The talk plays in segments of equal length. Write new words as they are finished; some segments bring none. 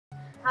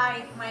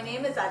Hi, my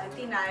name is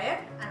Aditi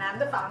Nayak and I am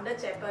the founder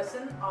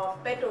chairperson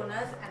of Pet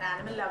Owners and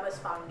Animal Lovers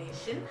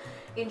Foundation.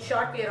 In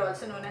short, we are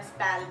also known as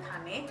PAL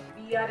Thane.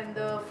 We are in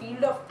the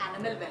field of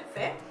animal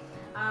welfare.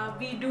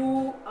 We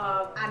do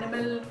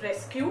animal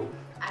rescue,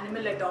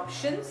 animal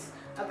adoptions,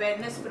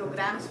 awareness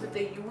programs with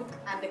the youth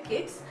and the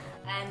kids.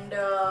 And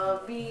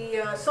we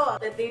saw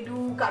that they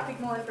do, Kartik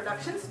Mohan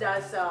Productions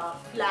does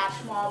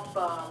Flashmob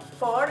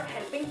for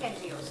helping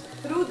NGOs.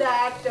 Through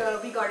that,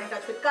 we got in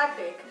touch with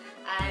Kartik.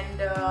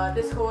 And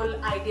this whole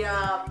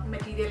idea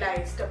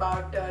materialized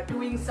about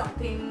doing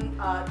something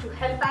to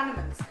help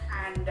animals,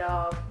 and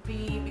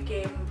we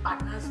became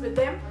partners with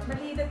them.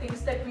 Normally the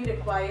things that we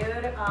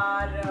require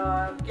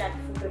are cat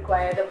food,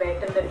 require the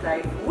wet and the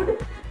dry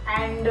food,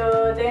 and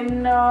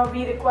then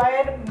we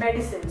require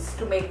medicines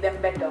to make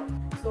them better.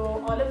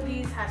 So all of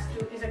these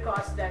is a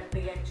cost that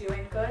the NGO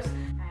incurs,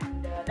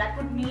 and that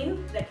would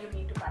mean that you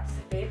need to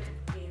participate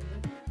in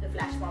the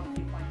Flashmob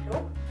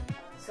 3.0.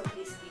 So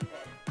please